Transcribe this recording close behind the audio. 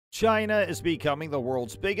China is becoming the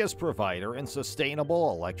world's biggest provider in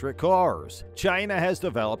sustainable electric cars. China has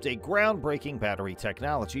developed a groundbreaking battery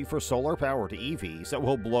technology for solar-powered EVs that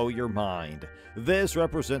will blow your mind. This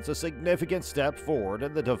represents a significant step forward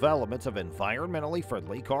in the development of environmentally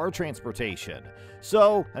friendly car transportation.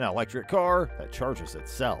 So, an electric car that charges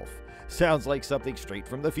itself. Sounds like something straight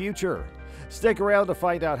from the future. Stick around to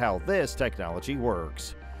find out how this technology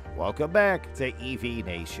works. Welcome back to EV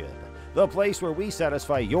Nation, the place where we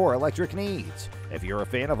satisfy your electric needs. If you're a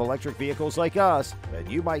fan of electric vehicles like us, then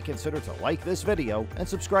you might consider to like this video and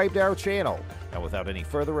subscribe to our channel. And without any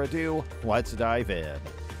further ado, let's dive in.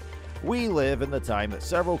 We live in the time that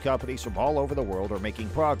several companies from all over the world are making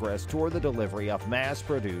progress toward the delivery of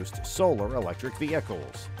mass-produced solar electric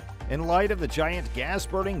vehicles. In light of the giant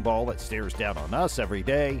gas-burning ball that stares down on us every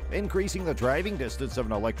day, increasing the driving distance of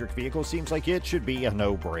an electric vehicle seems like it should be a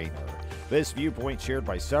no-brainer. This viewpoint shared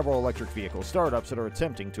by several electric vehicle startups that are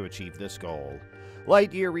attempting to achieve this goal.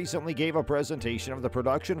 Lightyear recently gave a presentation of the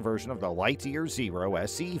production version of the Lightyear Zero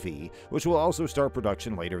SEV, which will also start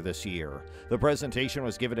production later this year. The presentation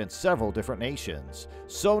was given in several different nations.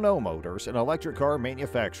 Sono Motors, an electric car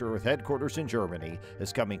manufacturer with headquarters in Germany,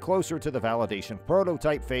 is coming closer to the validation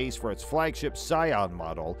prototype phase for its flagship Scion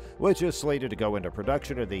model, which is slated to go into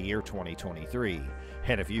production in the year 2023.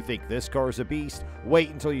 And if you think this car is a beast,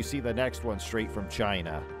 wait until you see the next one straight from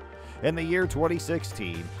China. In the year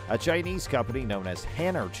 2016, a Chinese company known as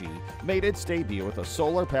Hanergy made its debut with a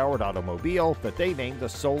solar-powered automobile that they named the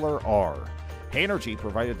Solar R. Hanergy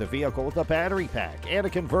provided the vehicle with a battery pack and a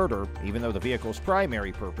converter, even though the vehicle's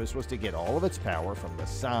primary purpose was to get all of its power from the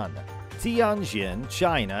sun. Tianjin,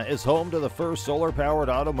 China, is home to the first solar-powered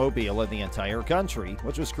automobile in the entire country,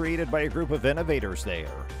 which was created by a group of innovators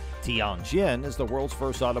there. Tianjin is the world's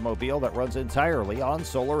first automobile that runs entirely on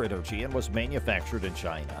solar energy and was manufactured in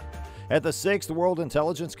China. At the 6th World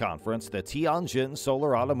Intelligence Conference, the Tianjin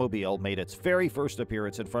Solar Automobile made its very first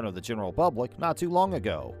appearance in front of the general public not too long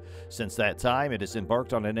ago. Since that time, it has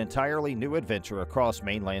embarked on an entirely new adventure across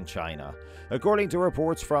mainland China. According to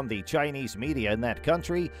reports from the Chinese media in that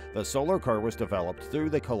country, the solar car was developed through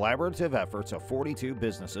the collaborative efforts of 42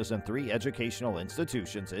 businesses and 3 educational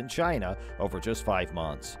institutions in China over just 5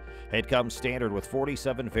 months. It comes standard with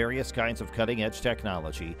 47 various kinds of cutting-edge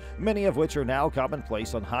technology, many of which are now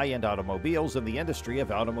commonplace on high-end automobiles in the industry of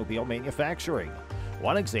automobile manufacturing.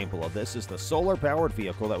 One example of this is the solar-powered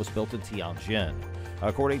vehicle that was built in Tianjin.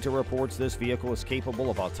 According to reports, this vehicle is capable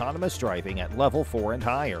of autonomous driving at level 4 and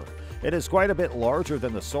higher. It is quite a bit larger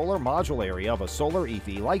than the solar module area of a solar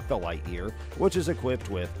EV like the Lightyear, which is equipped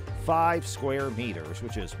with 5 square meters,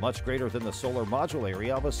 which is much greater than the solar module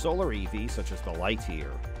area of a solar EV such as the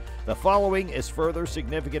Lightyear. The following is further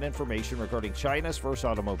significant information regarding China's first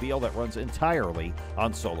automobile that runs entirely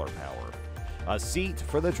on solar power. A seat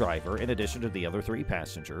for the driver in addition to the other 3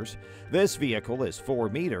 passengers. This vehicle is 4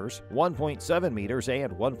 meters, 1.7 meters,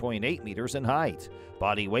 and 1.8 meters in height.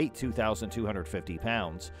 Body weight 2,250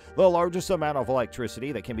 pounds. The largest amount of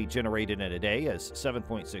electricity that can be generated in a day is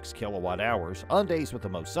 7.6 kilowatt hours on days with the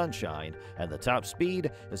most sunshine, and the top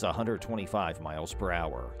speed is 125 miles per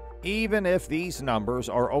hour. Even if these numbers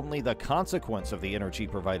are only the consequence of the energy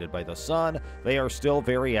provided by the sun, they are still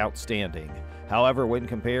very outstanding. However, when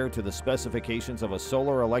compared to the specifications of a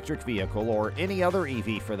solar electric vehicle or any other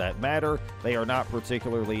EV for that matter, they are not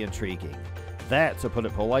particularly intriguing. That, to put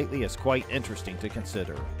it politely, is quite interesting to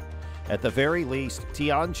consider. At the very least,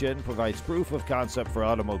 Tianjin provides proof of concept for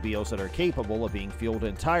automobiles that are capable of being fueled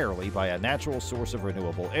entirely by a natural source of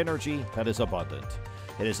renewable energy that is abundant.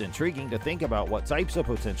 It is intriguing to think about what types of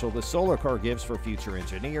potential the solar car gives for future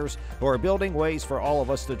engineers who are building ways for all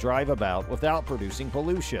of us to drive about without producing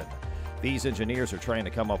pollution. These engineers are trying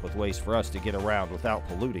to come up with ways for us to get around without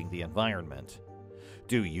polluting the environment.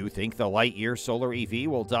 Do you think the Lightyear Solar EV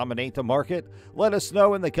will dominate the market? Let us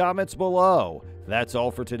know in the comments below. That's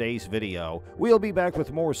all for today's video. We'll be back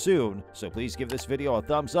with more soon, so please give this video a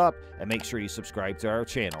thumbs up and make sure you subscribe to our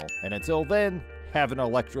channel. And until then, have an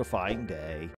electrifying day.